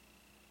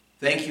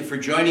Thank you for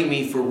joining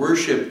me for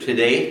worship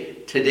today.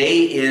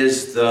 Today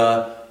is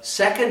the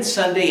second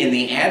Sunday in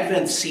the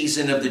Advent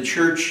season of the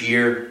church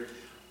year.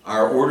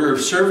 Our order of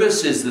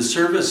service is the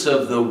service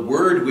of the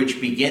Word,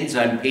 which begins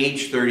on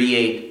page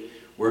 38.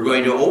 We're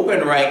going to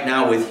open right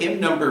now with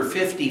hymn number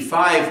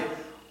 55,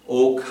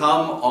 O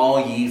Come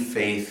All Ye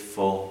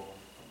Faithful.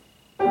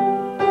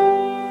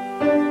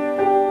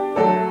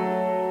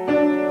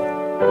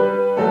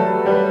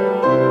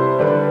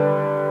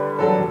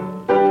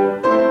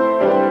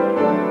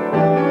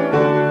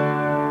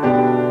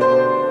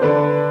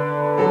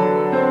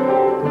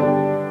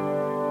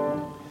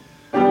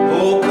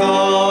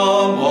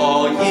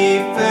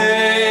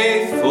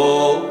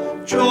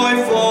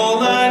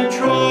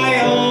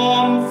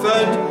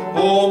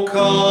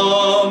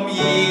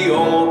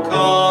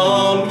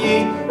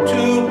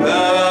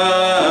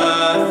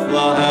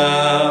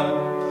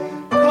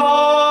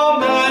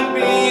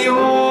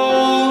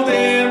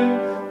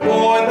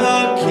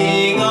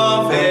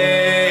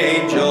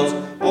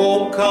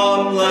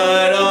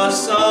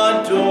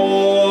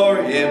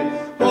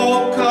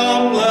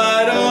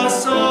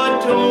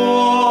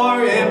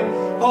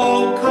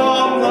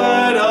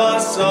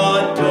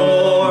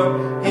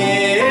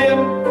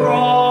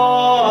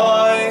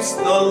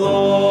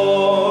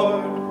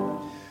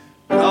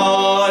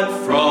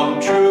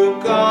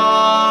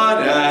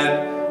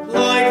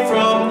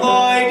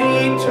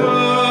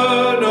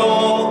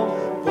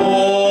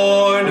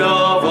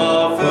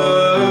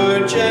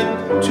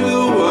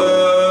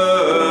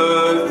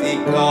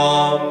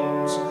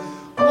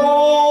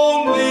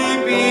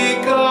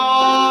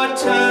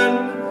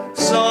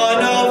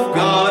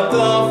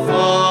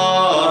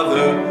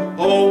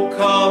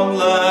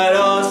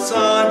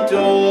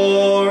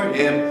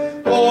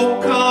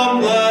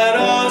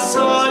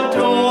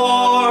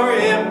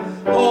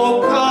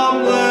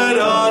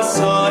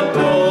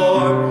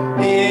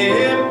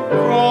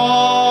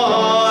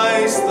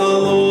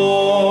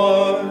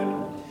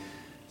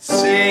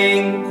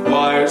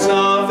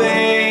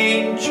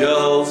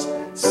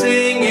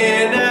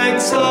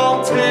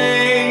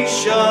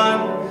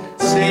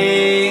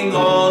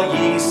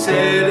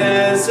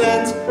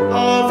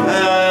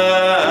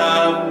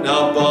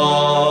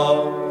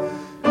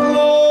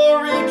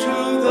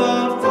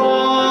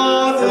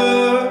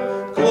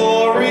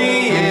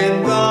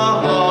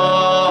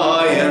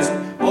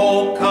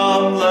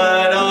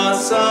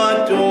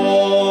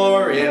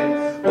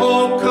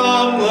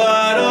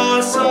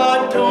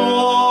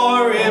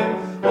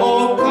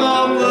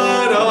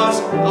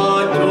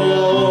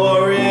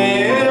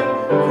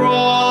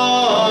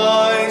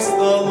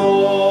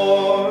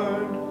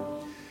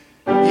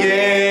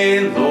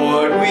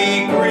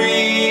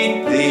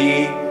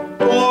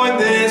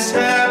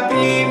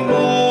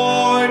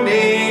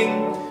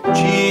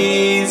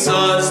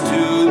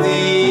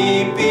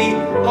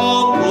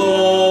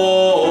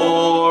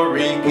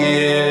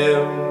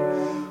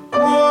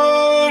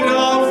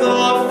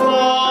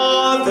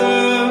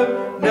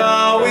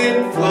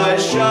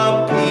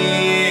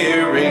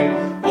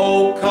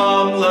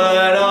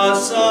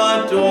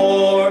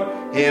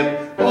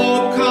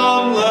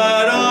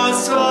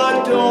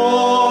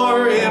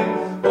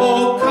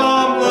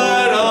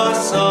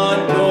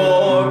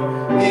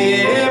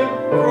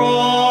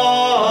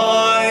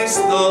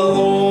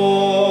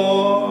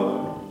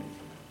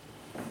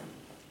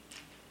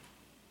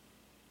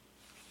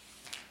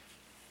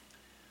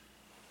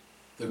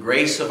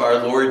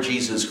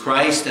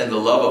 Christ and the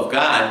love of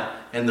God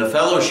and the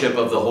fellowship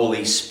of the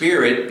Holy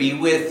Spirit be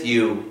with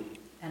you.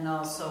 And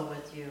also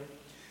with you.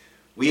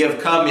 We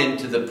have come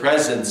into the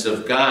presence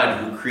of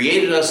God who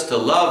created us to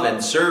love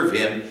and serve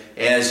him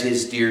as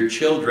his dear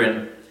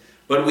children.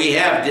 But we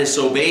have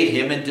disobeyed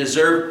him and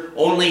deserve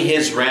only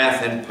his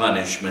wrath and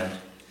punishment.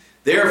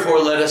 Therefore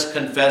let us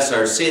confess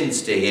our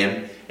sins to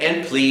him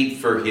and plead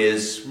for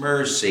his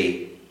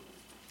mercy.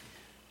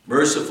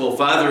 Merciful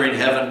Father in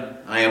heaven,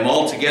 I am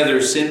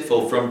altogether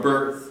sinful from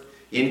birth.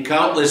 In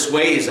countless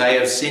ways I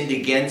have sinned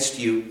against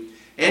you,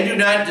 and do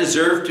not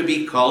deserve to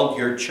be called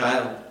your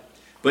child.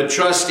 But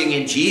trusting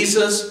in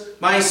Jesus,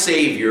 my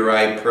Savior,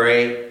 I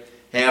pray,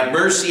 have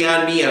mercy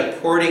on me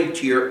according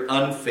to your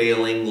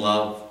unfailing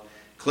love.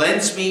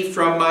 Cleanse me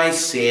from my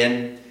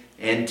sin,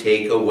 and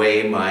take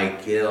away my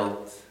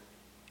guilt.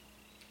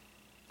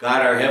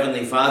 God, our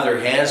Heavenly Father,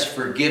 has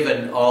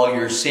forgiven all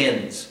your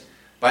sins.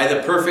 By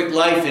the perfect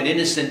life and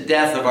innocent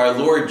death of our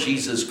Lord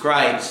Jesus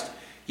Christ,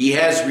 he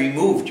has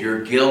removed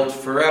your guilt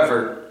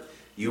forever.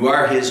 You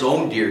are his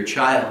own dear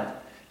child.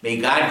 May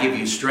God give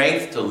you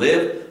strength to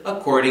live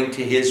according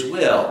to his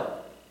will.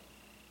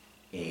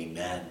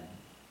 Amen.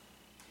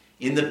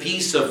 In the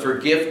peace of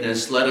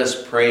forgiveness, let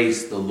us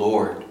praise the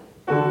Lord.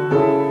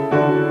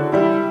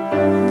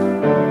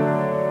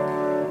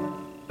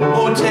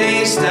 Oh,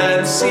 taste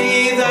and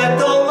see that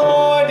the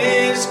Lord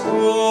is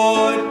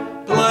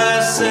good.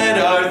 Blessed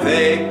are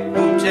they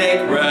who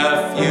take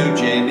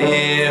refuge in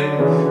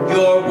him.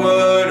 Your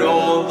word,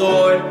 O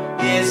Lord,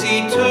 is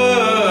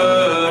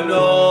eternal.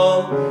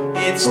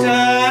 It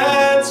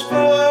stands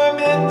firm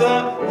in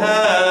the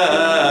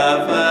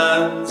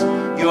heavens.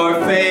 Your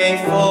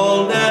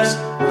faithfulness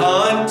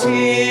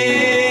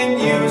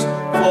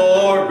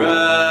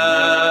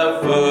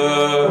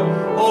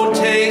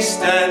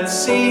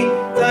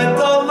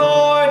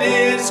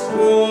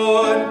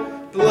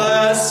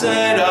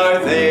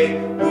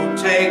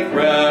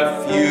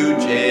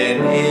refuge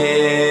in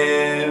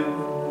him.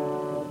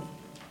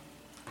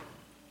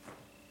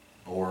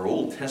 Our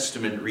Old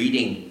Testament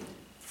reading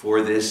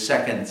for this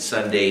second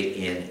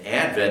Sunday in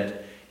Advent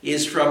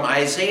is from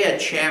Isaiah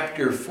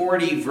chapter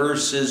 40,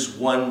 verses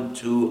 1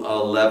 to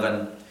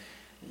 11.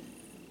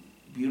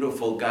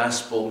 Beautiful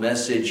gospel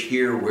message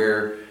here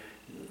where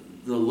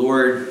the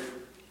Lord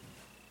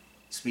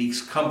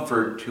speaks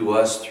comfort to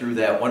us through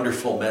that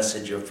wonderful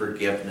message of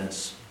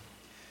forgiveness.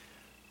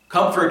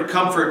 Comfort,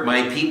 comfort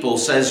my people,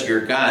 says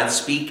your God.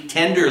 Speak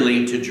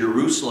tenderly to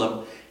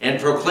Jerusalem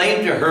and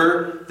proclaim to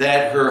her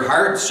that her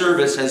hard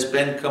service has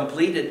been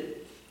completed,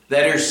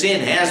 that her sin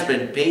has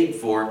been paid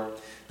for,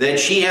 that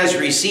she has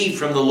received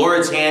from the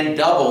Lord's hand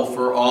double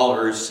for all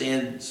her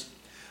sins.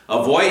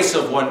 A voice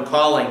of one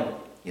calling,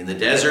 in the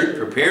desert,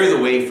 prepare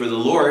the way for the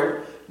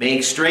Lord,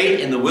 make straight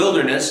in the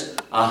wilderness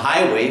a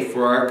highway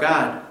for our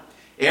God.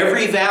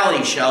 Every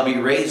valley shall be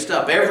raised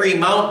up, every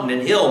mountain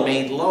and hill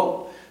made low.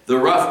 The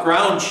rough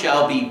ground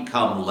shall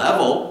become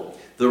level,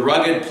 the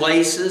rugged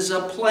places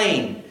a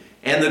plain,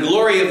 and the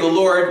glory of the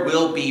Lord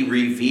will be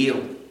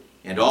revealed,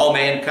 and all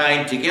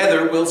mankind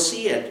together will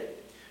see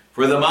it.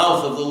 For the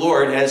mouth of the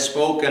Lord has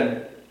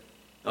spoken.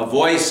 A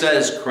voice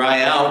says,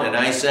 cry out, and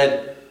I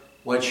said,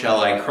 what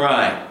shall I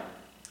cry?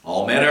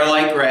 All men are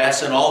like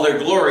grass, and all their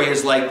glory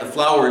is like the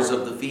flowers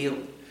of the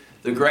field.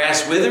 The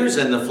grass withers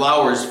and the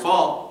flowers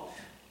fall,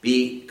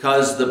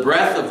 because the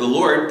breath of the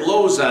Lord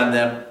blows on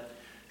them.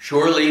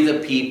 Surely the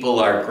people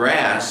are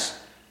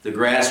grass. The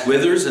grass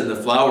withers and the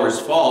flowers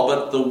fall,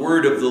 but the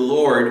word of the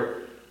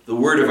Lord, the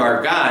word of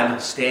our God,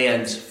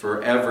 stands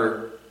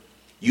forever.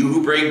 You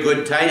who bring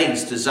good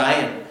tidings to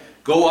Zion,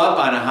 go up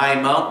on a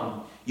high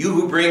mountain. You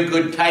who bring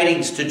good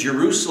tidings to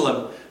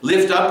Jerusalem,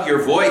 lift up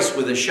your voice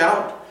with a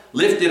shout.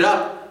 Lift it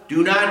up.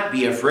 Do not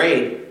be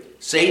afraid.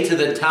 Say to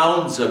the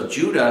towns of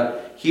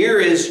Judah, here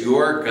is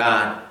your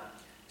God.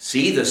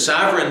 See, the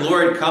sovereign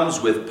Lord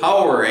comes with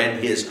power, and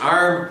his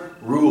arm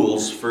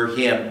rules for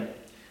him.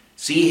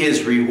 See,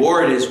 his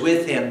reward is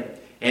with him,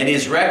 and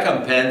his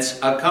recompense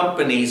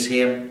accompanies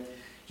him.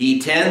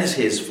 He tends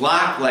his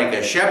flock like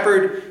a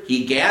shepherd.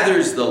 He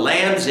gathers the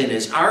lambs in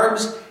his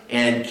arms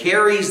and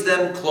carries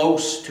them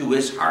close to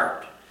his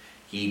heart.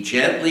 He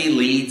gently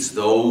leads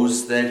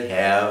those that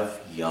have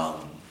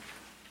young.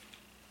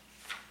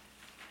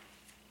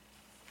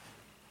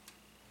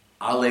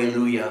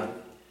 Alleluia.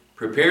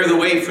 Prepare the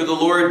way for the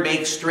Lord,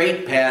 make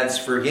straight paths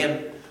for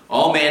him.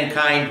 All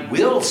mankind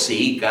will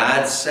see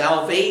God's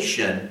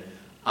salvation.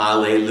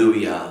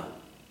 Alleluia.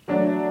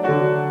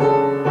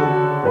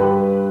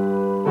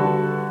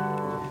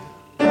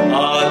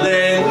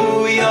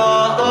 Alleluia,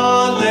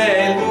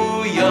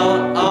 alleluia,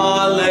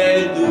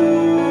 alleluia.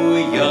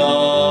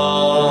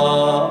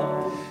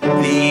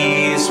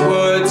 These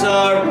words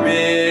are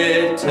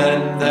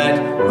written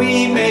that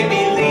we may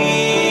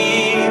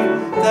believe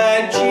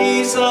that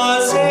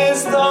Jesus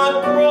is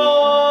the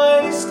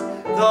Christ,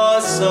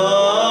 the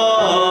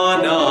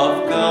Son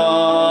of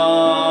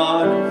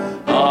God.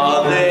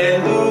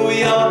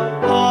 Alleluia,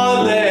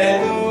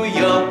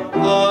 alleluia,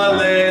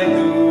 alleluia.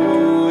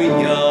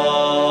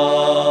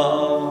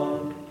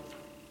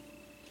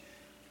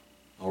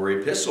 Our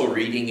epistle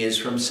reading is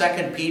from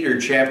 2 Peter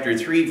chapter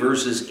 3,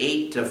 verses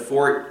 8 to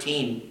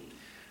 14,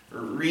 a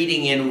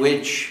reading in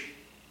which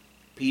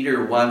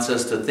Peter wants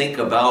us to think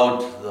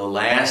about the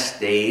last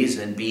days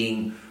and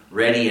being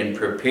ready and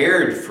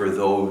prepared for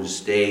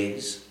those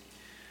days.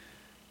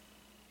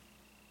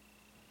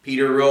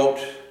 Peter wrote,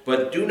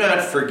 but do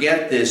not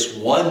forget this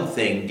one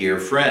thing, dear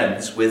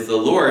friends. With the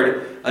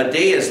Lord, a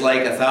day is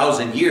like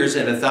 1,000 years,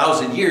 and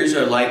 1,000 years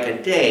are like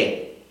a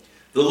day.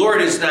 The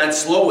Lord is not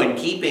slow in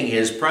keeping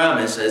his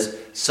promise, as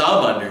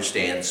some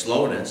understand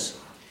slowness.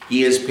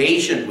 He is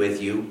patient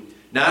with you,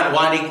 not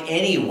wanting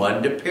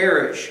anyone to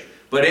perish,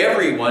 but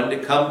everyone to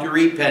come to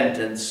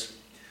repentance.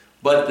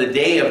 But the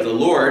day of the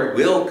Lord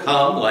will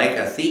come like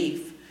a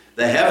thief.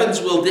 The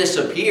heavens will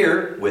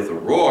disappear with a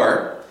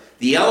roar.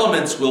 The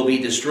elements will be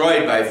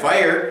destroyed by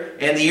fire,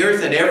 and the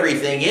earth and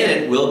everything in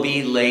it will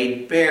be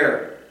laid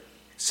bare.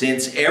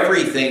 Since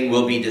everything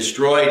will be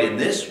destroyed in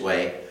this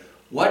way,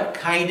 what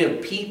kind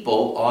of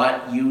people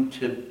ought you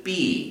to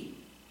be?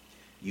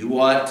 You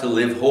ought to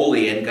live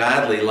holy and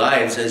godly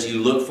lives as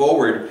you look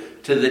forward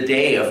to the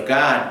day of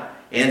God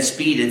and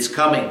speed its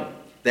coming.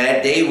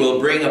 That day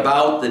will bring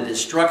about the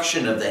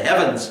destruction of the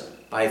heavens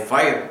by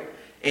fire,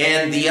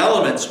 and the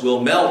elements will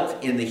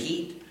melt in the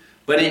heat.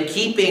 But in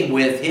keeping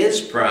with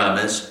his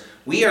promise,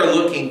 we are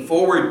looking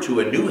forward to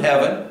a new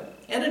heaven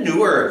and a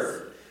new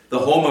earth, the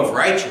home of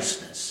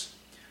righteousness.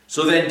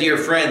 So then, dear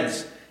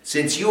friends,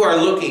 since you are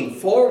looking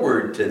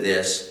forward to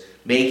this,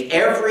 make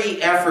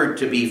every effort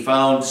to be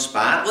found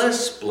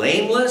spotless,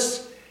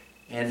 blameless,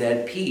 and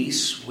at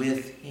peace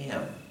with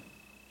him.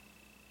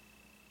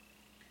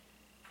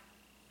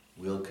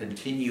 We'll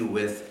continue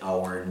with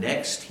our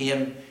next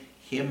hymn,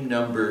 hymn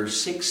number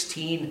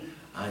 16,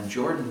 On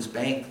Jordan's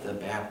Bank, the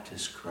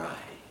Baptist Cry.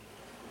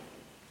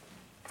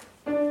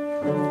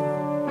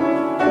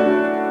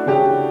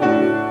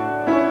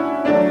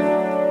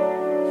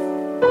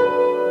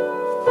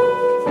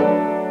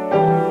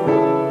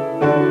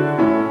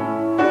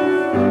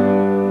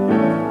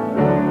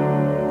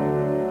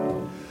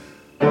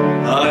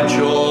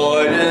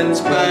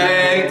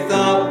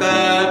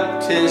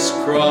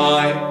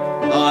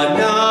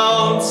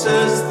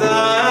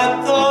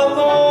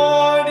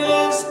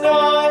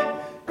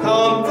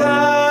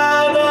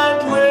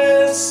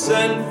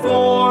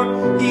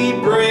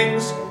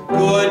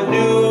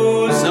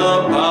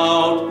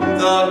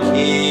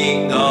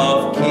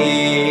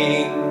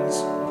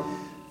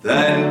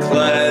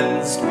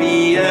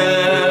 be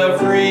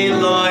every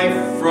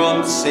life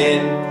from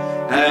sin,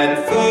 and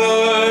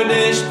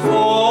furnished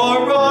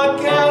for a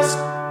guest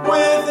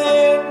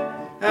within,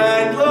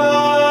 and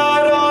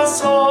let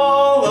us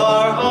all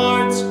our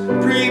hearts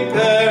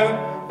prepare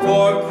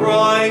for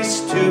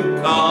Christ to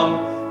come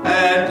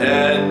and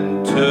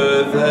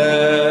enter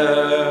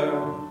there.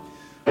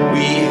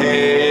 We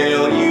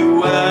hail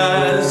you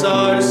as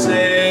our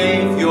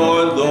Savior,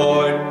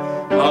 Lord,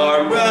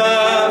 our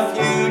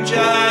refuge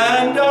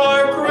and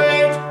our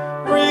great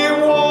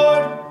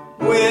reward.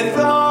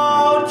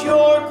 Without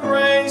your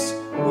grace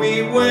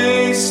we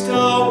waste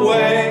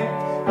away,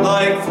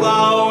 like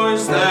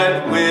flowers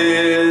that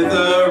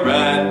wither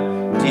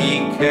and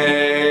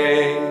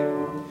decay.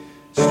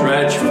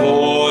 Stretch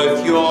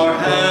forth your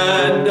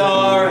hand,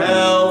 our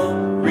health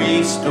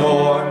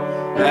restore,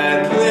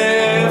 and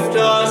lift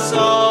us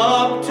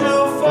up to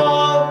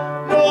fall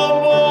no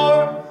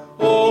more.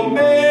 Oh,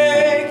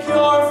 make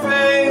your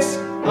face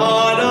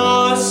on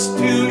us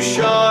to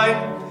shine,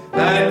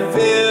 and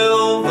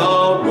fill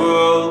the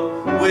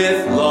world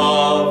with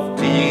love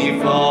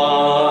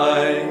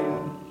divine.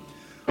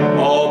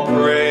 All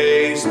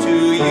praise to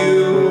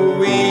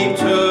you,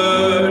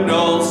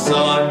 eternal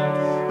Son,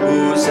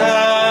 whose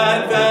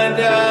advent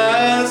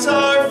as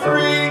our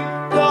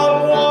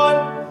freedom won,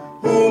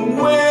 whom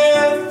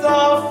with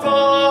the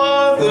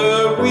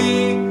Father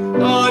we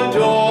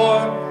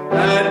adore,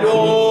 and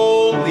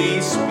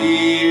Holy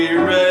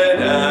Spirit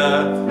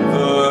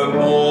evermore.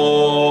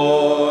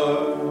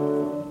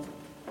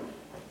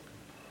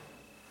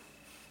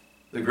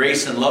 The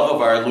grace and love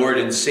of our Lord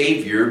and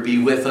Savior be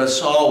with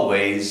us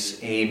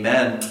always.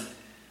 Amen.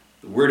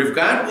 The Word of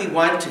God we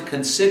want to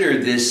consider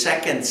this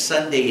second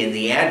Sunday in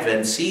the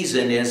Advent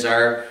season is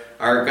our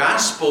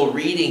Gospel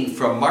reading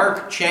from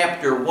Mark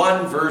chapter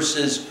 1,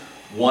 verses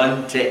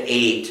 1 to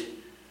 8,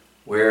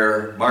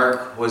 where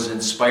Mark was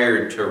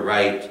inspired to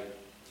write,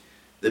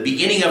 "The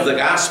beginning of the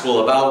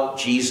Gospel about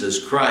Jesus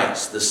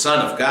Christ, the Son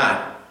of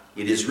God.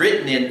 It is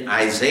written in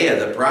Isaiah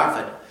the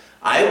prophet,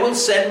 'I will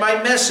send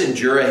my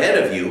messenger ahead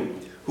of you,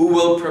 who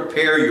will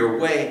prepare your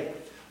way.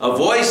 A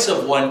voice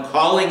of one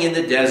calling in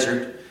the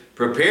desert,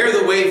 prepare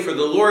the way for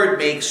the Lord,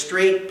 make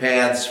straight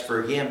paths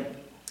for him.'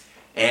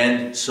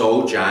 And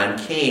so John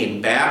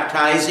came,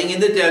 baptizing in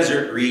the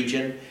desert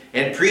region,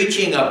 and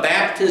preaching a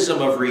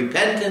baptism of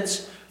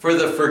repentance for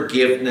the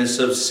forgiveness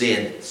of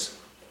sins.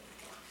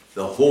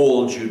 The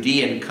whole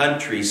Judean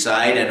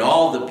countryside and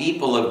all the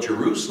people of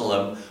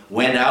Jerusalem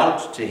went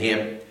out to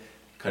him.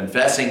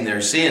 Confessing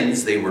their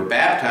sins, they were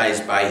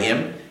baptized by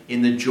him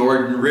in the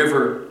Jordan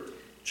River.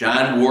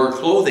 John wore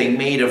clothing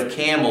made of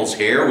camel's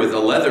hair with a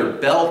leather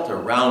belt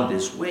around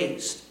his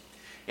waist.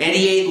 And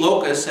he ate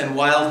locusts and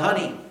wild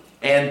honey.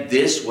 And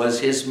this was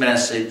his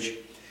message: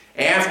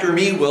 'After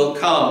me will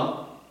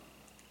come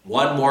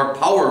one more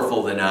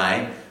powerful than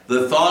I,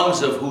 the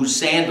thongs of whose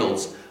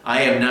sandals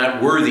I am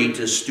not worthy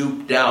to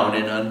stoop down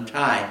and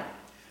untie.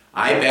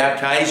 I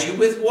baptize you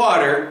with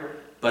water,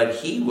 but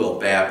he will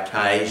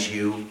baptize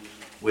you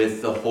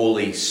with the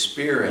Holy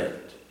Spirit.'"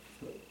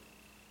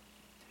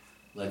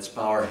 Let's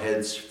bow our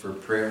heads for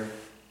prayer.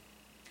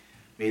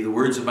 May the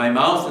words of my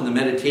mouth and the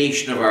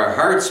meditation of our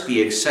hearts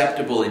be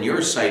acceptable in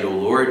your sight, O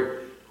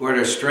Lord, who art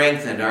our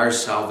strength and our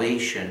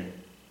salvation.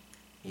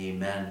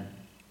 Amen.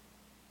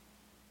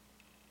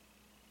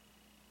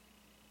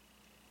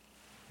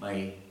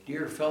 My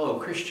dear fellow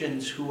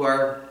Christians who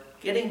are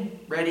getting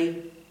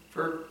ready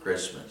for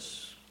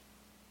Christmas.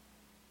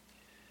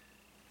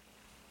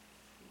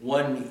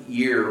 One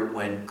year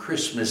when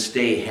Christmas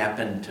Day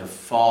happened to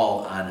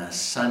fall on a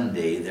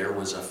Sunday, there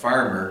was a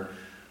farmer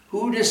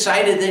who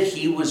decided that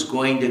he was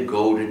going to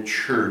go to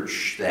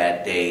church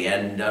that day.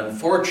 And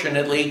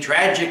unfortunately,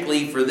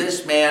 tragically for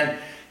this man,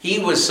 he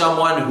was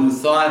someone who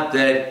thought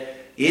that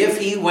if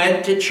he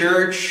went to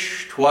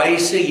church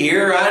twice a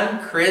year on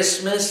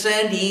Christmas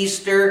and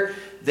Easter,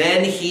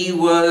 then he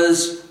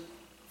was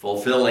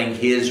fulfilling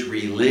his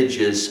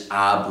religious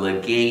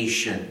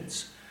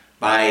obligations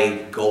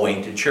by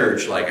going to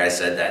church, like I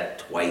said, that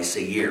twice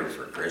a year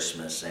for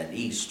Christmas and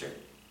Easter.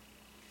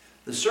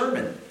 The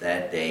sermon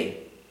that day,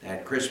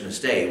 that Christmas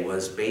Day,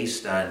 was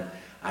based on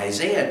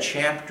Isaiah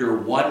chapter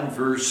 1,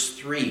 verse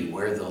 3,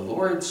 where the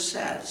Lord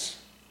says,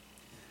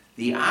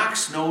 "The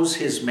ox knows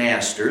his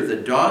master, the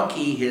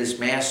donkey his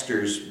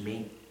master's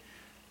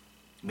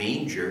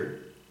manger,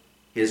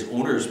 his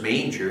owner's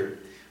manger,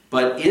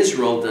 but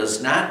Israel does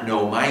not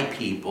know my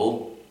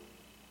people.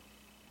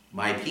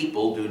 My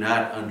people do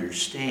not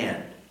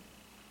understand."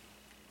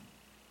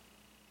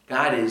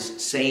 God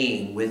is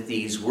saying with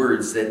these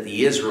words that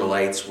the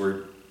Israelites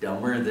were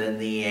dumber than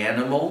the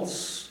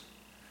animals.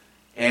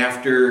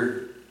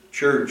 After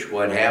church,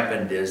 what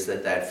happened is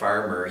that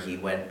farmer, he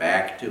went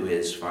back to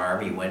his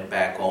farm, he went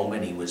back home,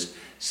 and he was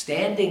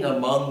standing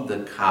among the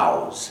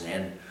cows,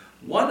 and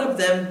one of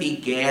them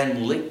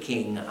began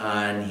licking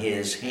on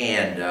his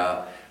hand,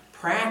 a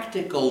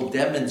practical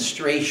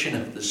demonstration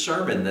of the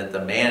sermon that the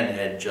man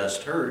had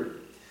just heard.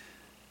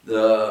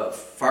 The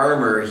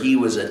farmer, he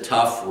was a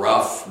tough,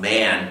 rough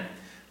man,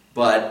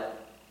 but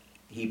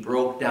he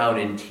broke down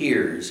in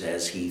tears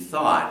as he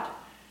thought,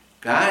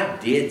 God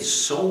did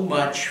so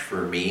much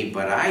for me,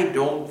 but I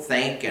don't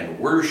thank and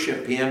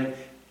worship him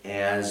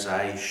as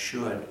I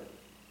should.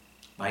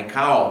 My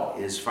cow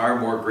is far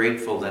more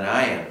grateful than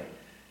I am,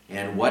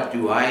 and what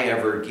do I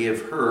ever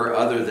give her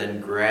other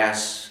than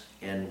grass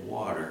and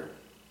water?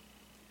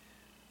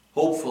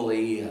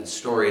 Hopefully, a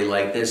story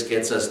like this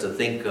gets us to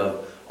think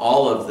of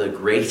all of the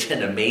great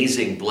and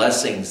amazing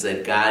blessings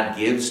that God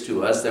gives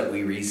to us, that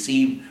we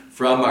receive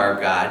from our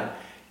God.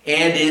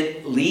 And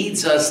it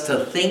leads us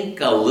to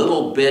think a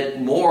little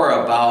bit more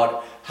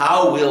about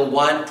how we'll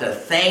want to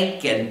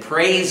thank and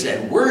praise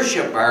and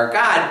worship our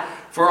God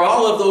for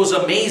all of those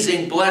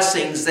amazing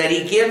blessings that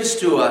he gives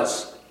to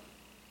us.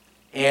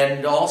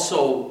 And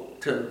also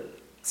to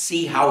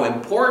see how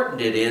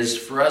important it is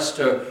for us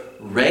to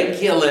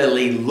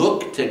regularly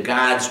look to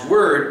God's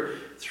Word,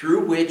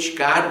 through which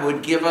God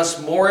would give us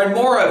more and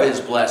more of his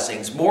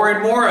blessings, more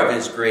and more of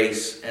his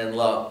grace and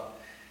love.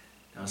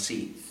 Now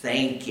see,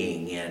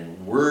 thanking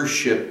and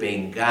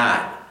worshiping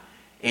God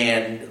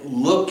and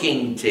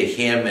looking to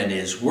him and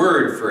his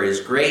Word for his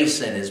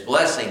grace and his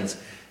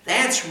blessings,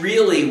 that's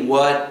really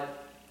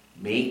what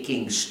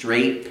making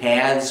straight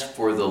paths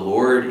for the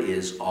Lord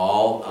is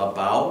all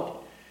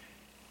about.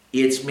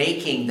 It's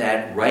making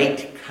that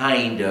right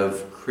kind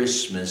of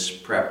Christmas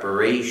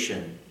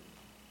preparation.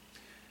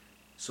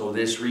 So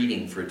this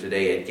reading for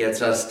today, it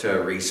gets us to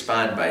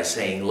respond by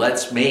saying,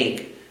 let's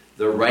make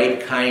the right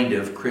kind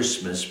of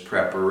Christmas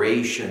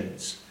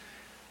preparations.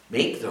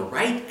 Make the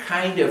right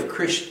kind of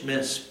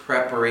Christmas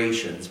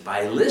preparations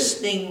by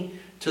listening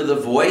to the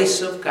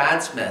voice of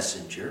God's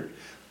messenger,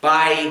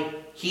 by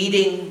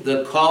heeding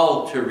the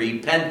call to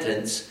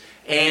repentance,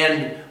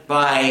 and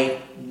by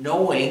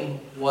knowing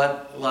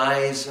what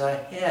lies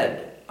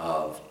ahead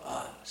of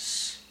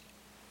us.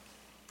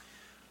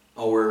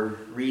 Our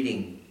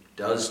reading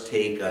does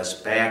take us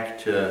back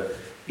to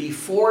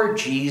before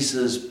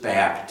Jesus'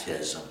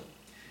 baptism,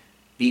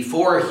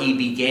 before he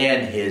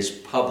began his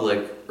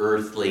public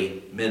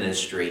earthly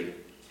ministry.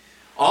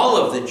 All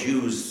of the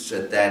Jews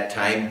at that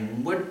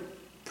time would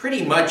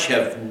pretty much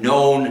have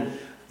known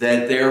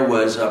that there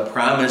was a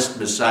promised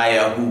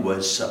Messiah who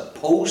was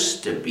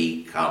supposed to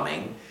be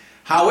coming.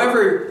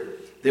 However,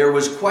 there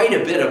was quite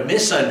a bit of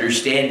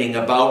misunderstanding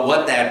about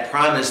what that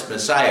promised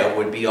Messiah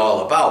would be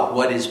all about,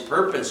 what his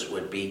purpose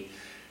would be.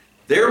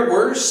 There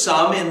were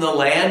some in the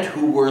land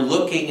who were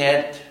looking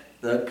at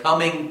the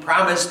coming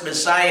promised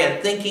Messiah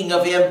and thinking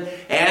of him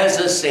as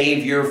a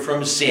savior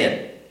from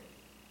sin.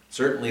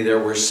 Certainly there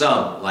were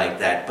some like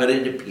that, but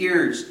it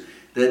appears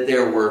that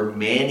there were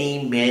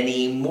many,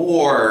 many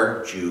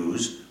more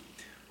Jews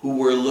who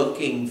were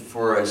looking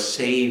for a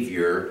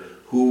savior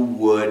who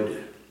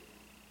would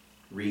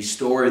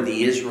restore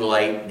the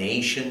Israelite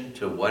nation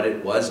to what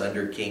it was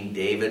under King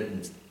David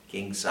and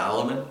King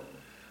Solomon,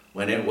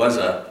 when it was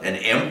an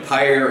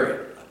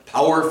empire, a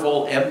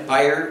powerful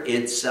empire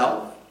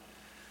itself.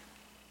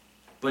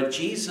 But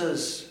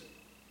Jesus'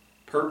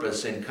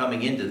 purpose in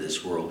coming into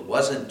this world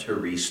wasn't to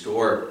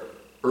restore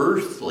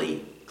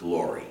earthly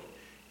glory.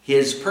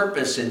 His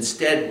purpose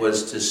instead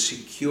was to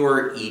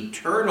secure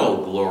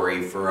eternal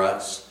glory for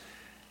us,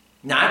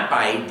 not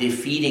by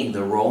defeating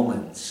the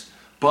Romans,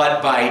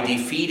 but by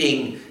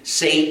defeating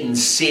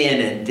Satan's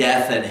sin and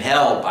death and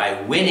hell,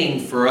 by winning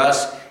for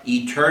us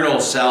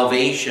eternal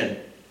salvation.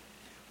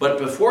 But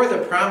before the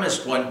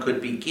promised one could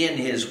begin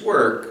his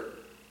work,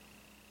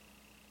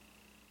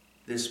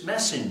 this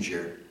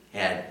messenger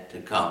had to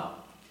come.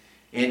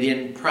 And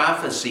in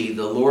prophecy,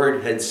 the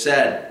Lord had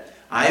said,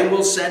 I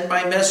will send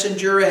my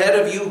messenger ahead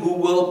of you who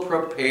will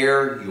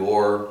prepare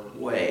your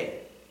way.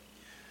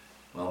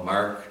 Well,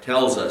 Mark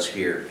tells us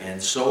here,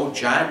 and so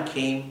John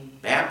came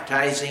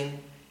baptizing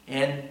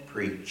and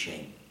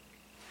preaching.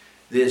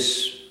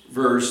 This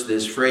verse,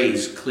 this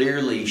phrase,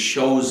 clearly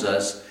shows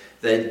us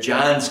that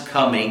John's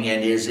coming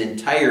and his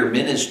entire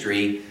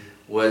ministry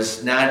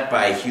was not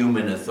by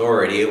human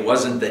authority. It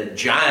wasn't that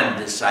John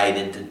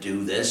decided to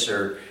do this,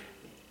 or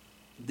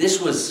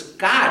this was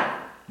God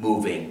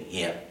moving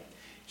him.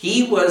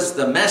 He was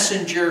the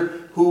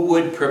messenger who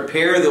would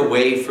prepare the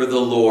way for the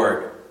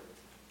Lord.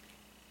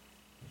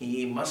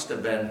 He must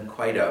have been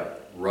quite a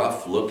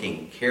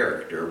rough-looking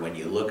character when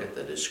you look at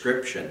the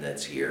description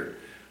that's here.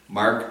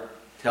 Mark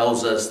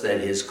tells us that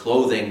his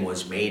clothing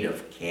was made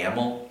of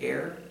camel's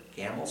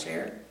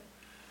hair.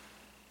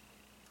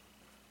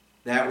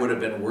 That would have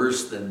been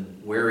worse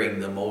than wearing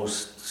the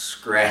most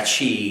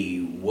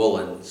scratchy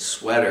woolen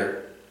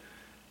sweater.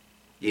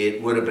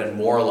 It would have been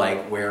more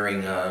like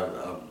wearing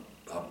a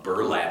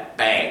burlap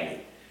bag.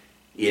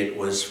 It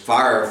was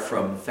far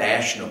from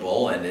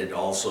fashionable, and it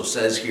also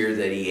says here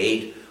that he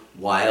ate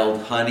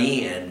wild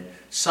honey and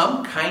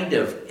some kind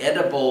of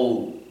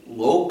edible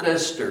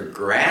locust or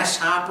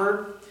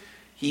grasshopper.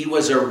 He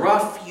was a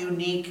rough,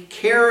 unique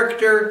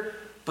character,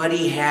 but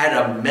he had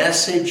a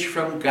message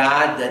from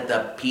God that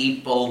the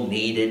people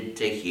needed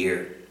to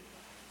hear.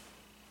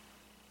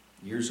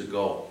 Years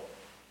ago,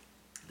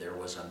 there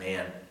was a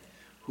man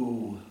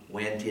who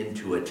went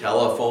into a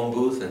telephone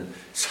booth, and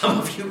some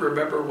of you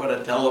remember what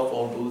a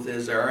telephone booth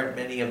is. There aren't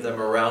many of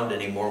them around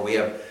anymore.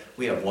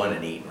 We have one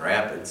in Eaton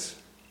Rapids,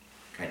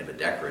 kind of a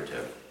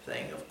decorative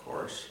thing, of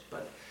course.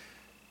 But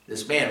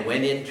this man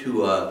went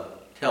into a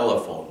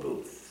telephone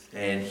booth,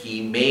 and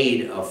he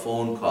made a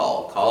phone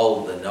call,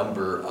 called the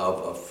number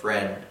of a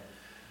friend.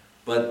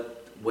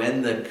 But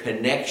when the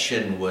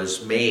connection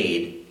was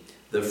made,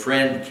 the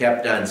friend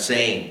kept on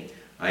saying,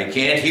 "I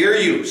can't hear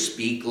you,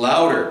 speak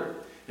louder."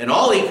 And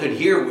all he could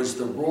hear was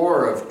the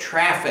roar of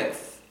traffic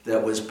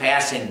that was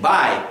passing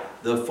by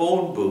the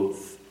phone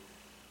booth.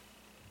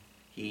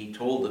 He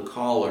told the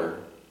caller,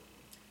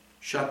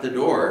 "Shut the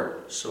door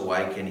so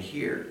I can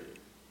hear."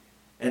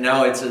 And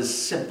now it's a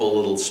simple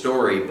little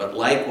story, but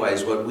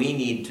likewise what we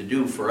need to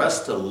do for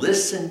us to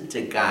listen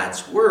to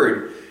God's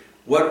Word,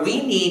 what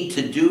we need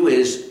to do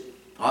is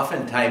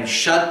oftentimes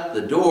shut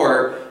the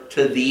door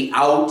to the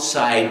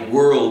outside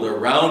world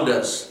around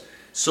us,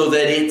 so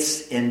that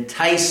its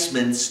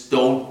enticements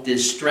don't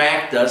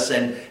distract us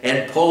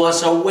and pull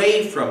us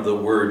away from the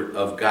Word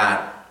of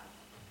God.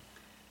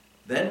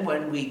 Then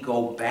when we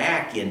go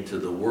back into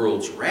the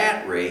world's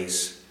rat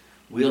race,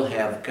 we'll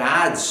have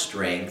God's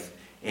strength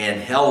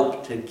and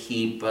help to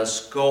keep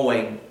us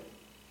going.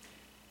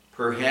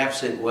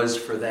 Perhaps it was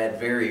for that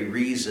very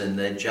reason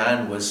that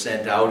John was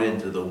sent out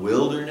into the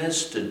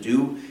wilderness to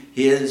do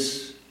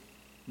his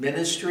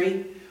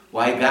ministry.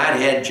 Why God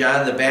had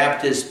John the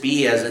Baptist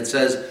be, as it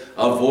says,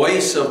 a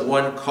voice of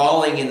one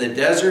calling in the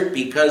desert,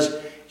 because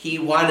he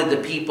wanted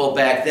the people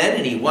back then,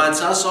 and he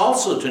wants us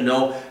also to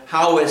know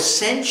how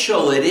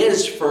essential it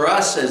is for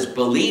us as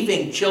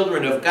believing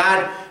children of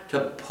God to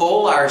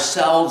pull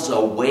ourselves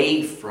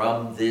away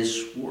from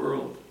this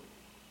world.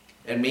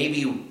 And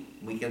maybe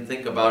we can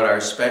think about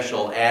our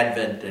special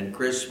Advent and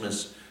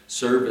Christmas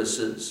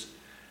services.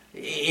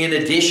 In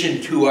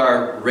addition to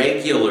our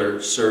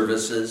regular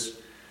services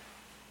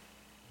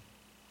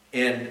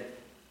and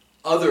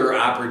other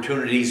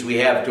opportunities we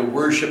have to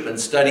worship and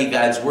study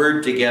God's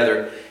Word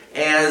together,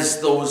 as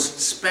those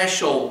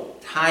special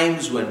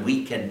times when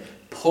we can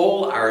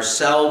pull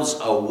ourselves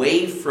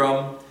away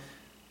from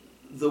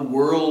the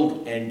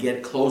world and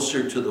get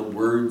closer to the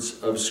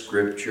words of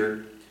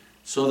Scripture,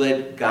 so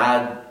that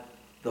God,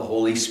 the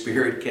Holy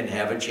Spirit, can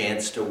have a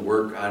chance to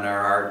work on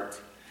our heart.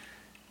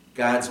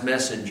 God's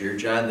messenger,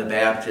 John the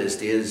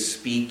Baptist, is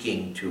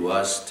speaking to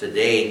us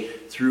today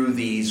through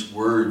these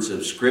words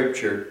of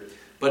Scripture.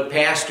 But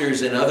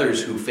pastors and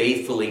others who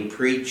faithfully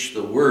preach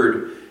the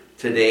Word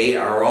today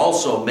are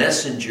also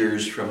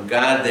messengers from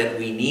God that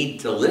we need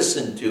to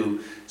listen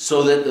to,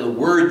 so that the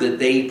Word that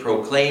they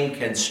proclaim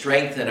can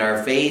strengthen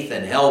our faith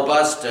and help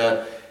us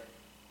to,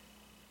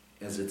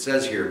 as it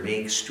says here,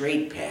 make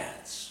straight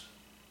paths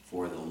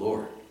for the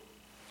Lord.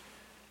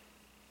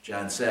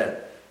 John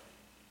said,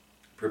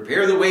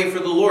 "Prepare the way for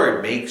the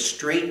Lord, make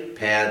straight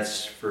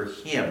paths for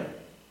Him."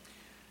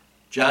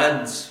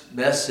 John's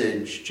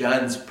message,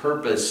 John's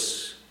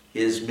purpose,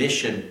 his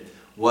mission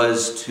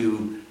was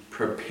to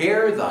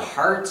prepare the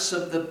hearts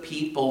of the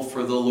people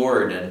for the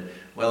Lord. And,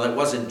 well, it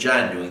wasn't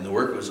John doing the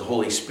work, it was the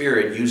Holy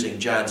Spirit using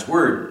John's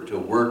word to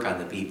work on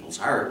the people's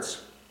hearts.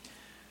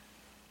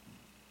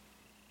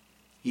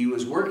 He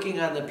was working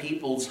on the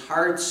people's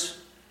hearts,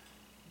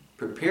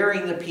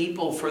 preparing the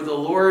people for the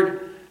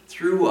Lord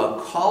through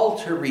a call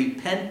to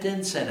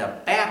repentance and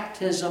a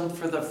baptism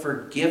for the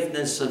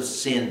forgiveness of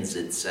sins,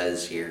 it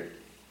says here.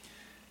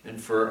 And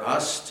for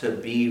us to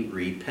be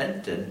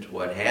repentant,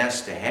 what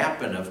has to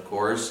happen, of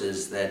course,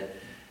 is that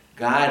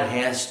God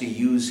has to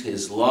use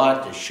His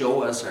law to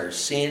show us our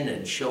sin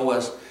and show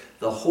us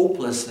the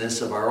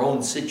hopelessness of our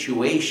own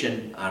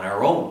situation on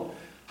our own,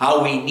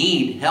 how we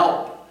need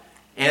help.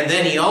 And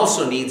then He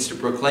also needs to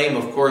proclaim,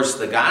 of course,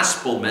 the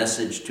gospel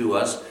message to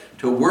us,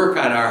 to work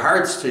on our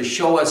hearts, to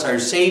show us our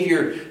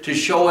Savior, to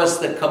show us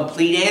the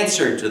complete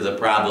answer to the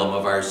problem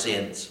of our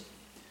sins.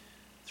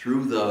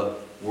 Through the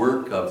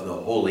work of the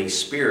Holy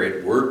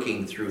Spirit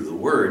working through the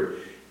Word,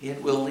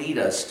 it will lead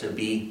us to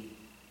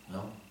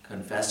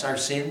confess our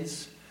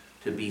sins,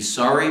 to be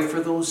sorry for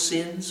those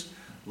sins,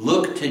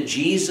 look to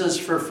Jesus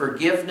for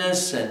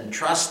forgiveness and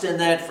trust in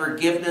that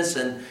forgiveness,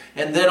 and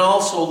then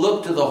also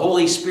look to the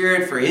Holy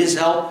Spirit for His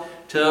help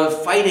to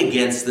fight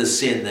against the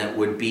sin that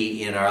would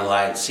be in our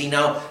lives. See,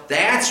 now,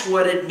 that's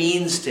what it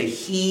means to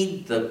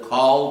heed the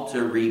call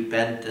to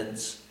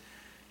repentance.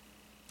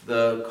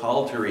 The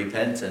call to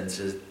repentance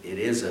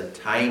is a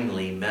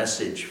timely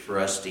message for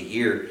us to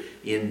hear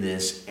in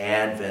this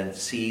Advent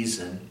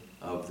season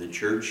of the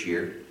church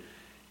year,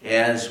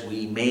 as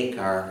we make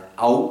our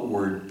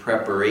outward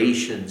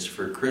preparations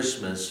for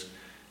Christmas.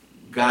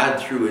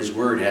 God, through His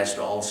Word, has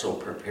to also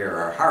prepare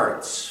our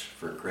hearts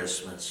for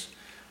Christmas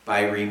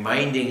by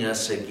reminding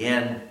us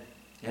again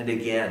and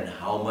again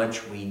how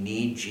much we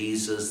need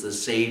Jesus the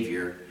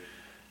Savior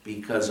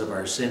because of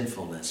our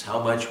sinfulness,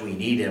 how much we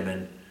need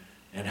Him,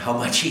 and how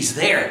much He's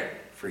there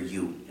for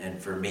you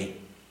and for me.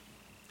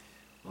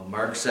 Well,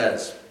 Mark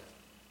says,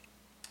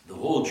 the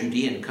whole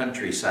Judean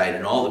countryside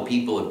and all the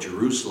people of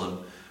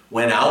Jerusalem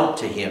went out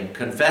to him,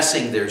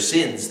 confessing their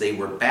sins. They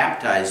were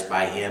baptized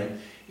by him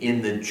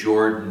in the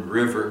Jordan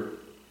River.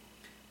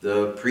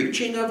 The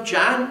preaching of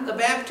John the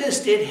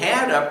Baptist, it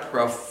had a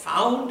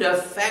profound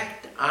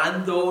effect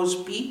on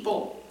those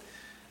people.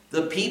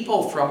 The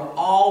people from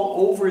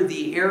all over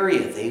the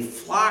area, they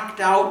flocked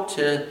out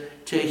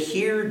to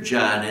hear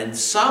John. And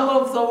some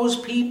of those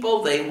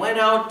people, they went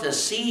out to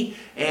see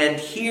and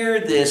hear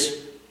this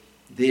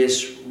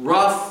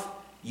rough,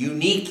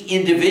 unique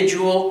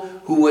individual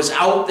who was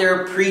out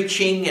there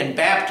preaching and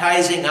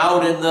baptizing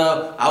out in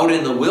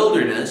the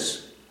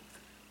wilderness.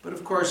 But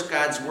of course,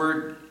 God's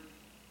word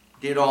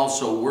did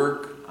also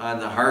work on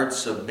the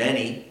hearts of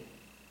many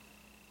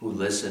who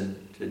listened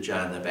to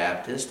John the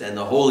Baptist, and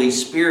the Holy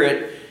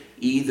Spirit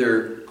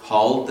either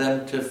called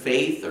them to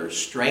faith or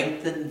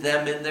strengthened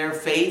them in their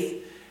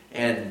faith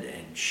and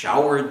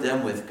showered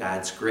them with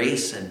God's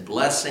grace and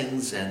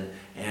blessings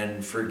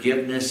and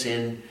forgiveness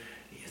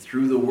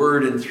through the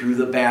word and through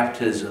the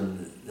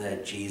baptism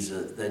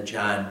that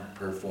John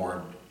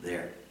performed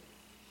there.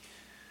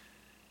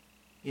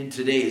 In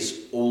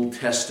today's Old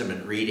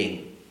Testament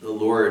reading, the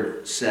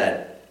Lord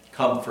said,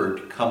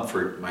 "Comfort,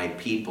 comfort my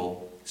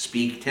people.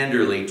 Speak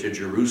tenderly to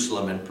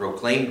Jerusalem and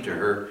proclaim to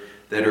her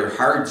that her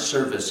hard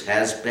service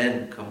has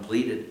been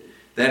completed,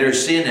 that her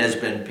sin has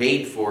been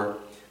paid for,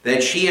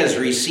 that she has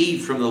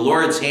received from the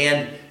Lord's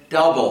hand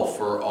double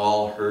for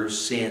all her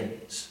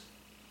sins."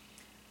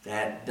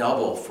 That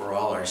double for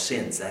all our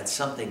sins, that's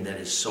something that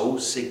is so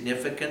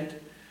significant.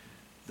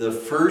 The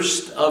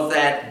first of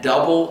that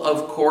double,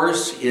 of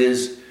course,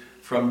 is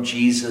from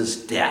Jesus'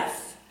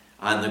 death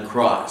on the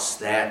cross.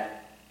 That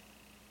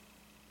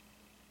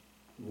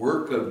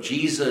work of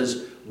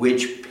Jesus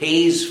which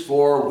pays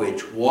for,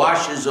 which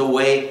washes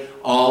away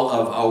all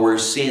of our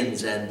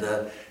sins. And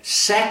the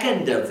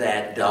second of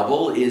that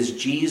double is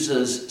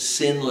Jesus'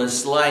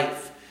 sinless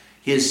life.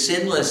 His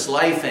sinless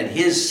life and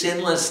his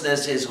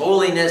sinlessness, his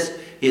holiness,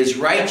 his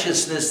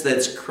righteousness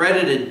that's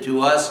credited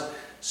to us,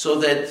 so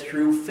that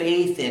through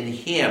faith in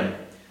him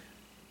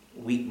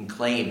we can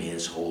claim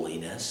his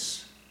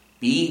holiness.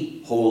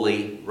 Be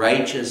holy,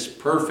 righteous,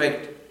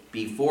 perfect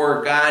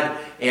before God,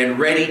 and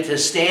ready to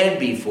stand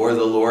before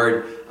the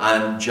Lord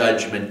on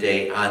Judgment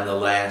Day, on the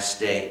last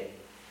day.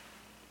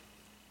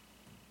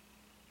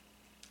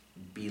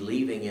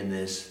 Believing in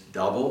this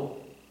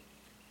double,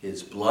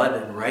 his blood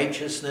and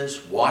righteousness,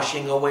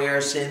 washing away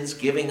our sins,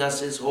 giving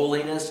us his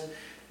holiness,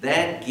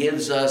 that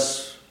gives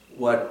us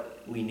what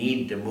we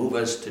need to move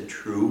us to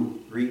true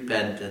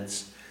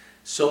repentance,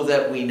 so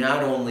that we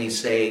not only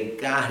say,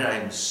 "God,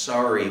 I'm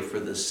sorry for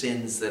the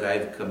sins that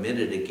I've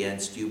committed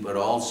against you," but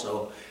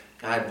also,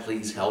 "God,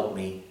 please help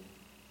me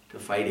to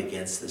fight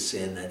against the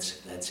sin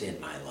that's in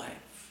my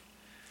life."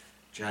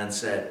 John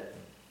said,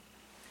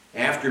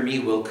 "After me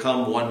will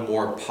come one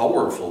more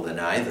powerful than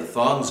I, the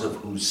thongs of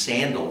whose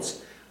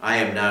sandals I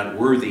am not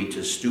worthy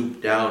to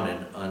stoop down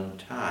and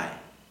untie."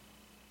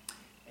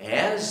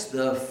 As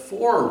the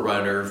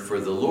forerunner for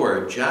the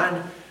Lord,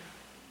 John's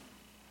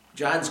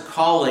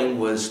calling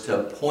was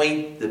to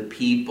point the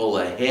people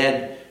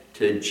ahead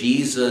to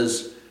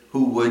Jesus,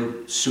 who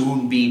would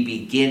soon be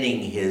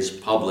beginning his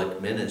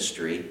public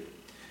ministry.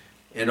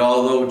 And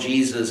although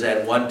Jesus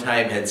at one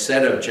time had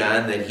said of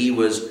John that he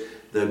was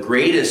the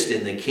greatest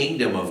in the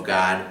kingdom of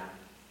God,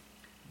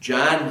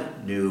 John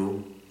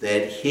knew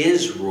that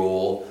his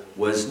role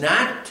was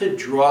not to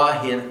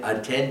draw him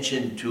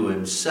attention to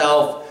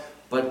himself,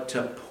 but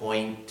to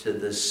point to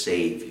the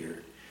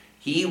Savior.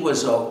 He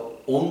was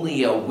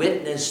only a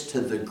witness to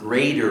the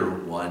greater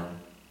one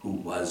who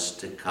was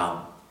to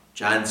come.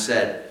 John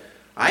said,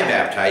 "I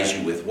baptize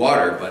you with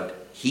water,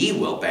 but he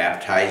will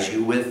baptize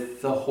you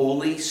with the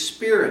Holy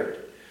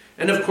Spirit."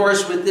 And of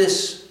course, with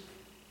this,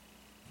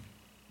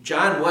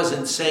 John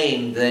wasn't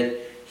saying that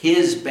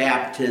his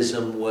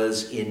baptism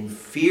was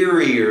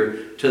inferior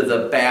to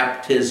the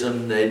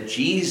baptism that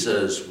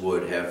Jesus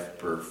would have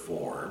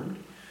performed.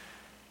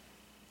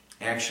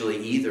 Actually,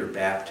 either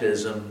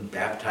baptism,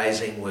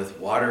 baptizing with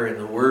water and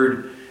the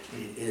Word,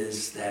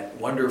 is that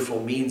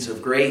wonderful means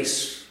of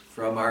grace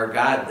from our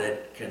God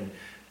that can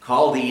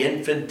call the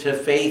infant to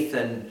faith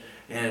and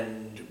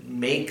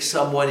make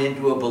someone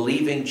into a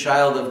believing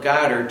child of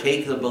God, or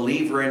take the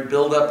believer and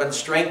build up and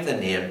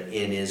strengthen him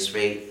in his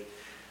faith.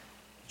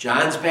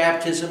 John's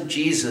baptism,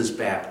 Jesus'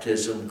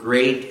 baptism,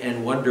 great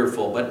and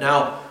wonderful. But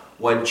now,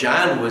 what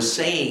John was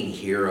saying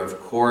here, of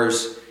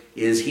course,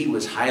 is he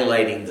was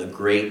highlighting the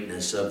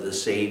greatness of the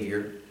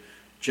Savior.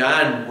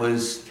 John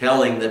was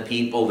telling the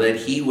people that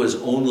he was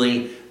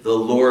only the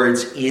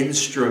Lord's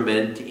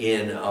instrument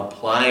in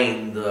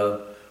applying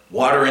the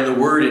water and the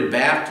Word in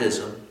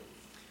baptism.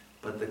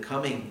 But the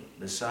coming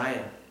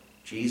Messiah,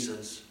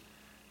 Jesus,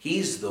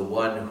 he's the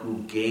one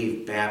who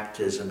gave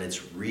baptism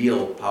its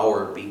real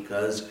power,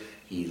 because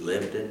he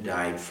lived and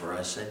died for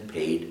us and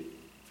paid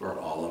for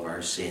all of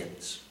our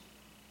sins.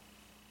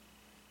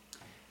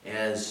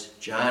 As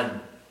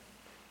John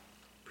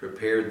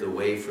prepared the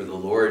way for the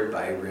Lord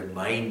by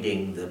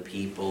reminding the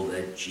people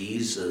that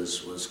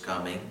Jesus was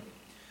coming,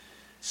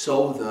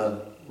 so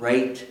the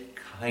right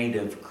kind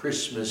of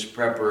Christmas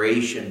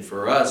preparation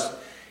for us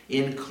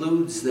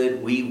includes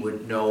that we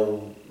would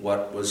know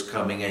what was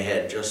coming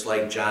ahead, just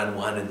like John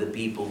wanted the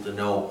people to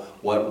know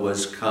what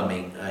was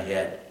coming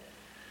ahead.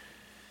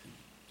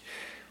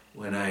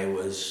 When I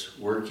was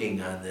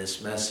working on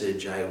this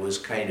message, I was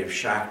kind of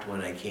shocked when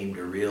I came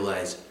to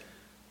realize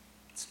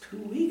it's 2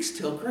 weeks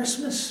till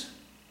Christmas.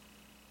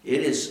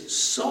 It is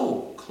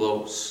so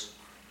close.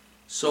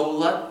 So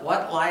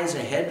what lies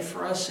ahead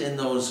for us in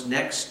those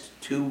next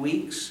 2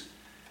 weeks?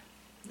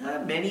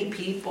 Many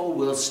people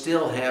will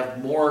still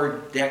have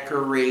more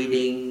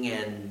decorating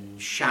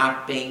and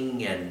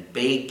shopping and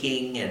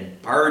baking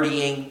and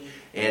partying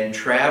and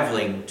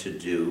traveling to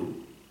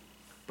do.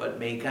 But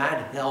may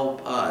God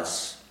help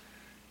us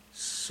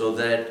so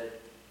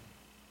that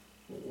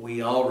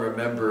we all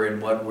remember in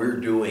what we're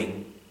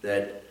doing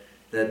that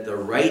the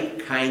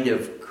right kind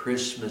of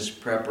Christmas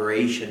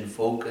preparation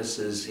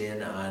focuses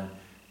in on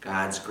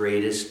God's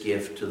greatest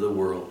gift to the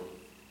world,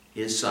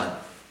 His Son,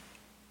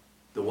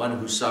 the one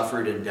who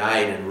suffered and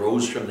died and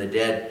rose from the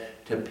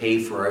dead to pay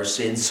for our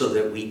sins so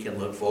that we can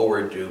look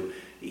forward to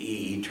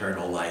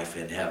eternal life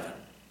in heaven.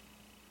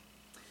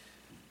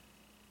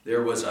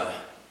 There was a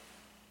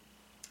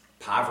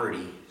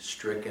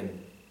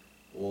poverty-stricken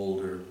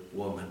older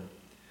woman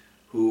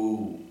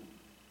who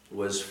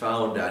was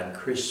found on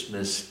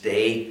Christmas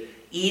Day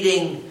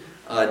eating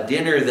a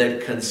dinner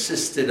that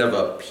consisted of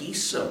a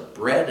piece of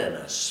bread and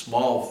a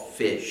small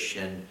fish.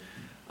 And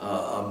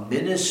a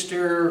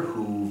minister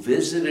who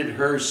visited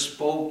her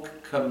spoke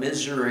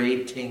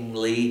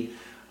commiseratingly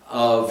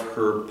of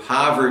her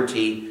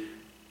poverty,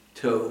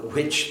 to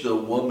which the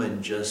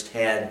woman just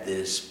had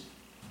this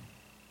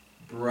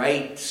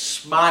bright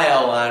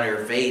smile on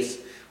her face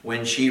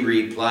when she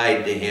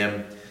replied to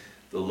him,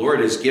 "The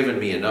Lord has given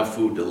me enough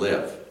food to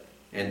live,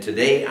 and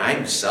today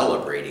I'm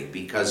celebrating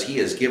because He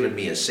has given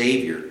me a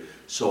Savior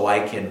so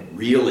I can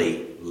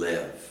really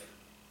live,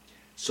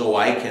 so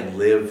I can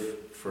live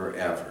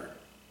forever."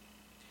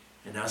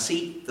 And now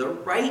see, the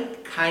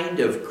right kind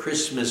of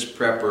Christmas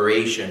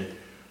preparation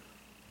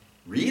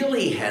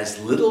really has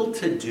little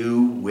to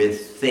do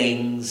with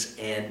things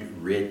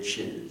and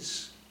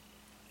riches.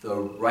 The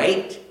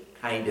right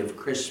kind of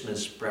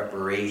Christmas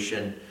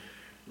preparation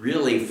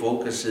really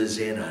focuses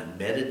in on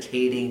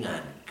meditating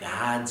on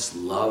God's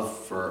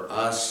love for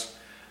us,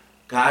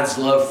 God's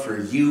love for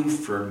you,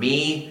 for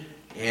me,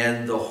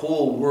 and the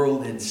whole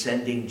world in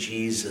sending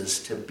Jesus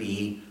to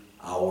be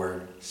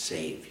our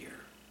Savior.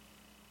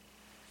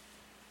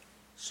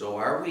 So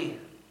are we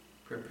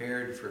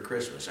prepared for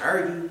Christmas? Are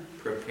you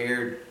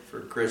prepared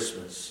for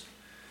Christmas?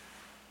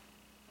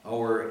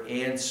 Our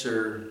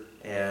answer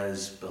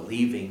as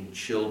believing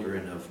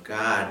children of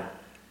God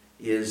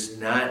is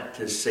not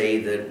to say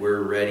that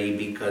we're ready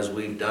because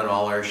we've done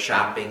all our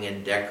shopping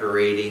and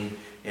decorating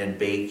and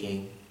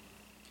baking.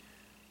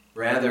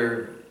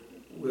 Rather,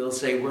 we'll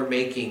say we're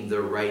making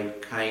the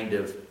right kind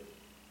of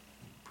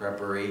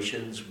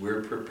preparations.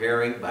 We're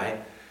preparing by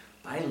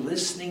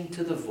listening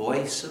to the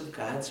voice of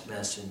God's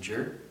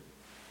messenger,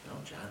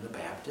 John the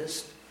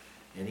Baptist,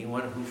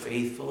 anyone who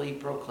faithfully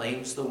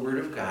proclaims the Word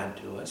of God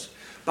to us,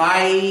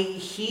 by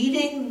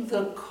heeding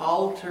the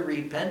call to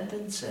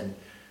repentance and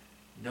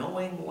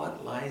knowing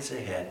what lies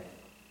ahead.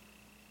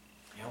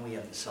 We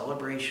have the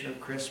celebration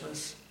of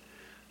Christmas.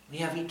 We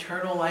have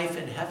eternal life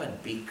in heaven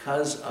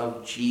because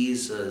of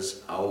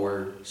Jesus,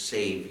 our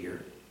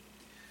Savior.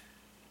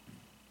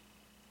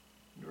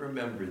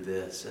 Remember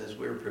this as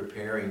we're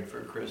preparing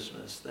for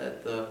Christmas,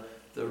 that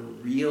the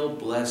real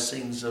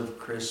blessings of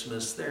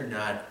Christmas, they're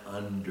not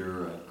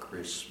under a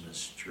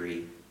Christmas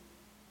tree,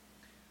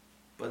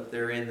 but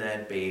they're in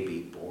that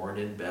baby born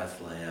in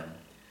Bethlehem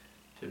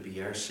to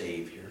be our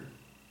Savior,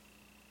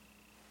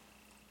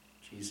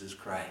 Jesus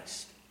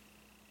Christ.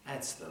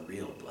 That's the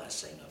real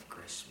blessing of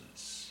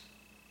Christmas.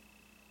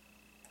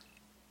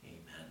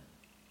 Amen.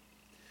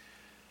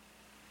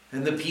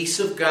 And the peace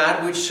of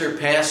God, which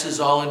surpasses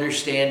all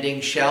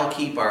understanding, shall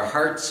keep our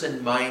hearts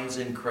and minds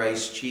in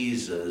Christ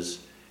Jesus.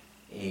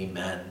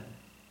 Amen.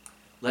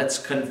 Let's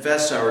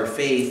confess our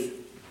faith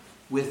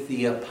with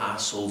the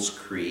Apostles'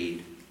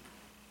 Creed.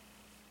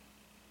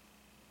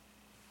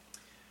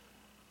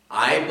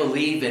 I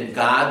believe in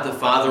God the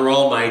Father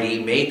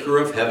Almighty, maker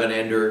of heaven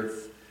and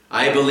earth.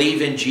 I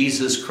believe in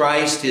Jesus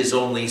Christ, His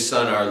only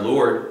Son, our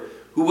Lord,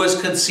 who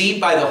was conceived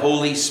by the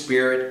Holy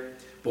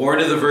Spirit, born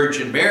of the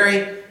Virgin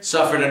Mary,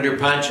 suffered under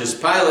Pontius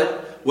Pilate,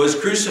 was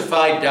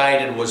crucified,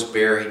 died, and was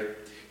buried.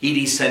 He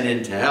descended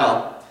into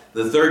hell.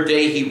 The third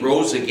day He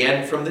rose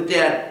again from the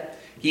dead.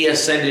 He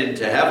ascended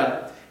into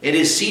heaven and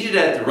is seated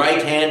at the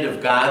right hand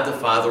of God the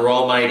Father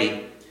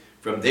Almighty.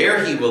 From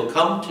there He will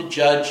come to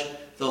judge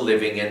the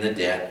living and the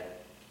dead.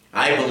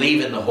 I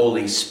believe in the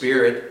Holy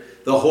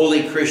Spirit, the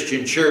holy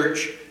Christian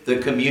Church, the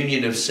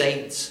communion of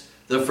saints,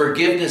 the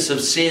forgiveness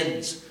of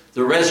sins,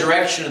 the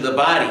resurrection of the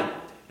body,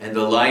 and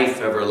the life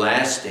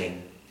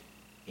everlasting.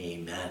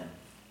 Amen.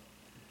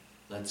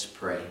 Let's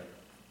pray.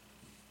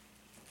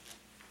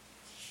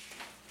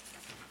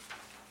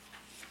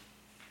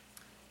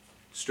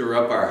 Stir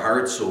up our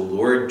hearts, O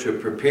Lord, to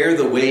prepare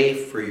the way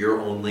for your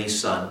only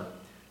Son.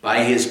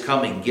 By his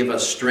coming, give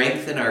us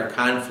strength in our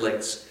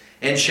conflicts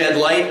and shed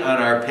light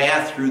on our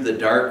path through the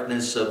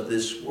darkness of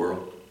this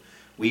world.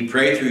 We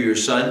pray through your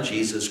Son,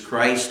 Jesus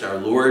Christ, our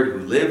Lord, who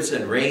lives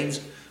and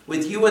reigns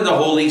with you in the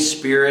Holy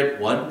Spirit,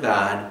 one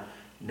God,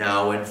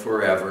 now and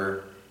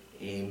forever.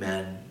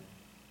 Amen.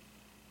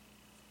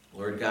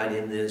 Lord God,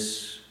 in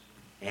this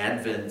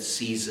Advent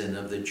season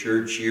of the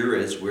church year,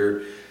 as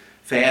we're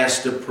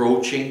fast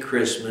approaching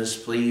Christmas,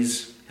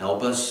 please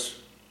help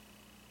us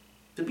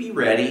to be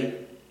ready,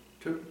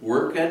 to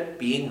work at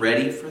being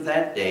ready for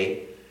that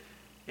day,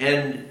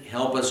 and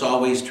help us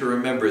always to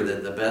remember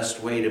that the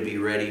best way to be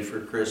ready for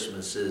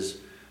Christmas is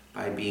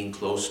by being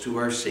close to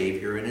our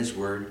Savior and his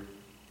Word,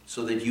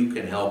 so that you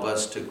can help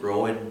us to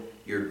grow in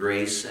your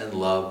grace and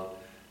love,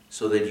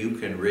 so that you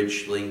can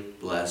richly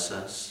bless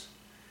us.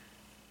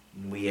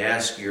 And we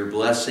ask your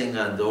blessing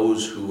on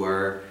those who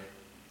are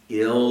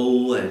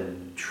ill and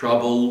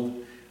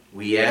troubled.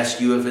 We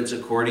ask you, if it's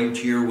according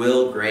to your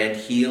will, grant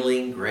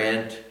healing,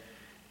 grant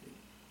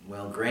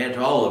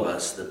all of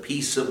us the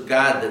peace of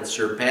God that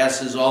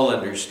surpasses all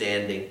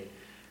understanding.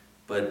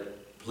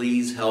 But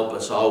please help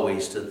us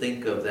always to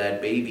think of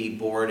that baby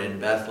born in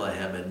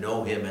Bethlehem and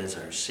know him as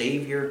our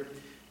Savior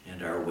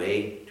and our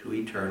way to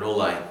eternal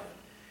life.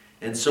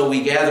 And so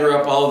we gather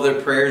up all of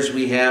the prayers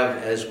we have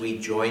as we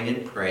join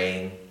in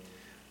praying.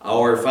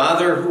 Our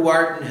Father who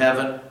art in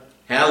heaven,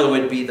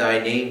 hallowed be thy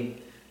name.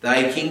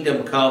 Thy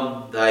kingdom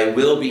come, thy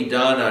will be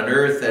done on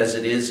earth as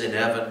it is in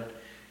heaven.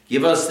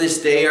 Give us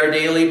this day our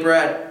daily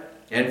bread,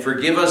 and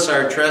forgive us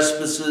our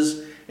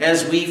trespasses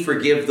as we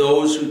forgive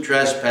those who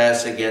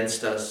trespass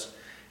against us.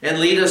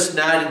 And lead us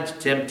not into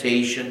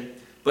temptation,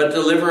 but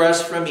deliver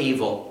us from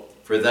evil.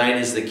 For thine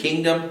is the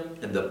kingdom,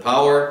 and the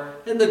power,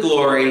 and the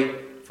glory,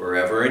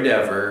 forever and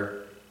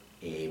ever.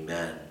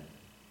 Amen.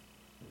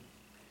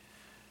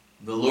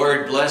 The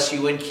Lord bless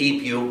you and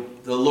keep you.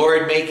 The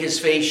Lord make his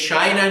face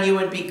shine on you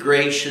and be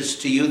gracious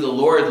to you. The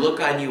Lord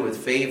look on you with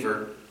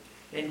favor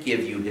and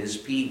give you his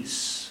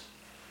peace.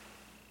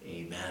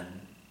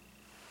 Amen.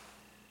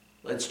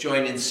 Let's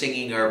join in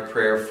singing our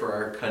prayer for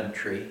our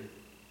country.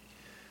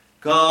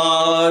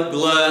 God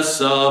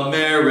bless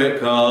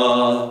America,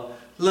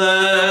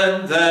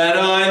 land that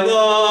I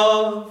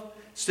love.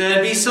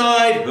 Stand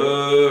beside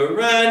her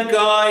and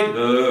guide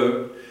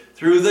her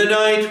through the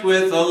night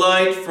with a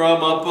light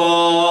from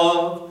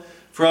above.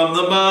 From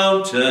the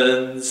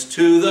mountains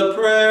to the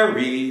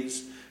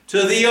prairies,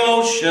 to the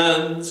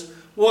oceans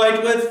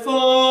white with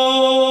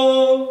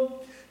foam.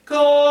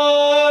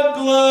 God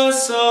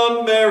bless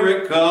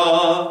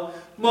America,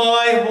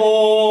 my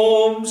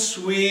home,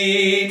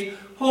 sweet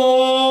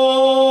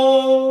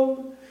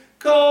home.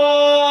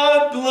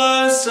 God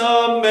bless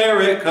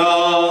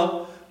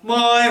America,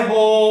 my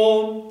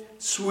home,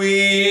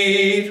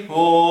 sweet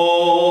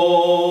home.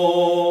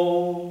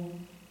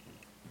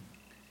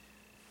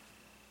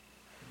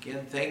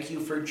 Again, thank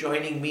you for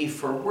joining me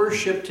for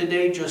worship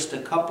today. Just a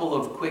couple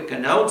of quick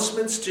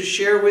announcements to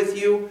share with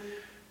you.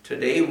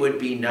 Today would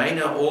be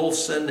Nina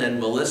Olson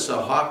and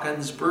Melissa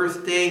Hawkins'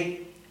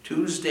 birthday.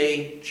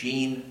 Tuesday,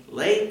 Jean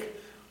Lake.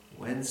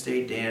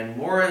 Wednesday, Dan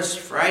Morris.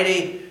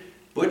 Friday,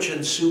 Butch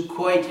and Sue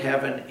Coit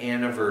have an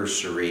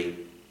anniversary.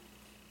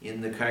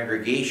 In the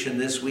congregation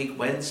this week,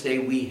 Wednesday,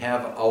 we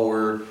have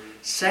our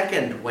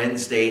second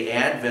Wednesday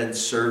Advent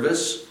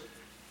service.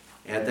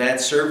 At that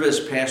service,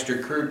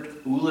 Pastor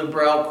Kurt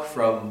Uhlenbrauk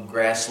from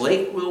Grass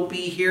Lake will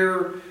be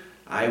here.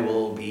 I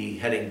will be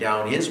heading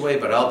down his way,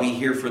 but I'll be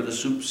here for the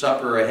soup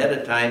supper ahead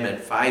of time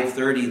at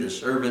 5:30. The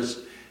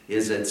service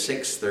is at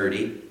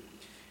 6:30.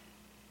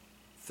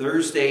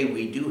 Thursday,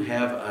 we do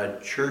have a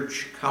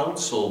church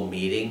council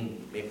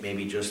meeting,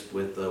 maybe just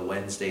with the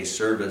Wednesday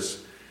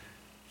service.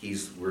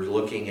 We're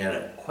looking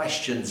at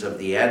questions of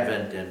the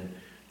Advent, and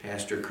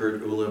Pastor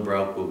Kurt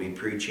Uhlenbrauk will be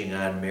preaching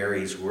on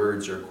Mary's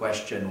words or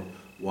question,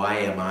 why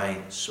am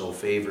I so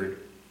favored?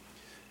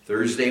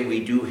 Thursday, we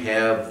do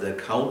have the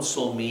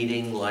council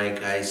meeting,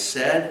 like I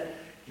said,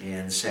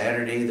 and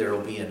Saturday there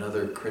will be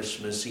another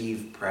Christmas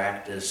Eve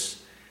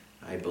practice.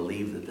 I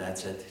believe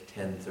that's at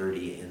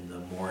 10:30 in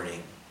the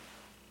morning.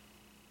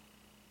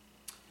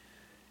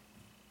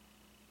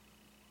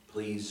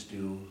 Please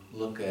do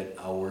look at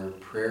our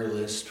prayer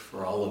list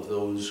for all of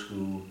those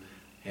who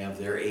have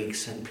their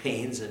aches and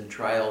pains and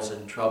trials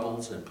and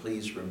troubles, and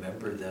please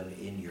remember them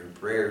in your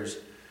prayers.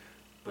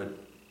 But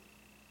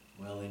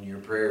in your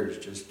prayers,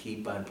 just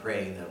keep on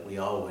praying that we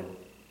all would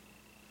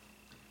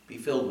be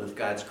filled with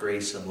God's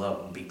grace and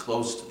love and be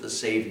close to the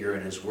Savior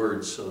and his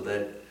words, so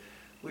that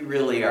we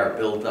really are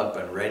built up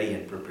and ready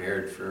and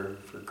prepared for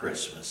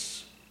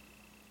Christmas.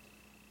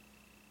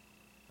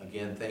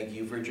 Again, thank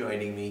you for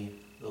joining me.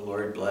 The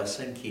Lord bless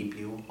and keep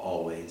you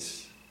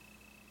always.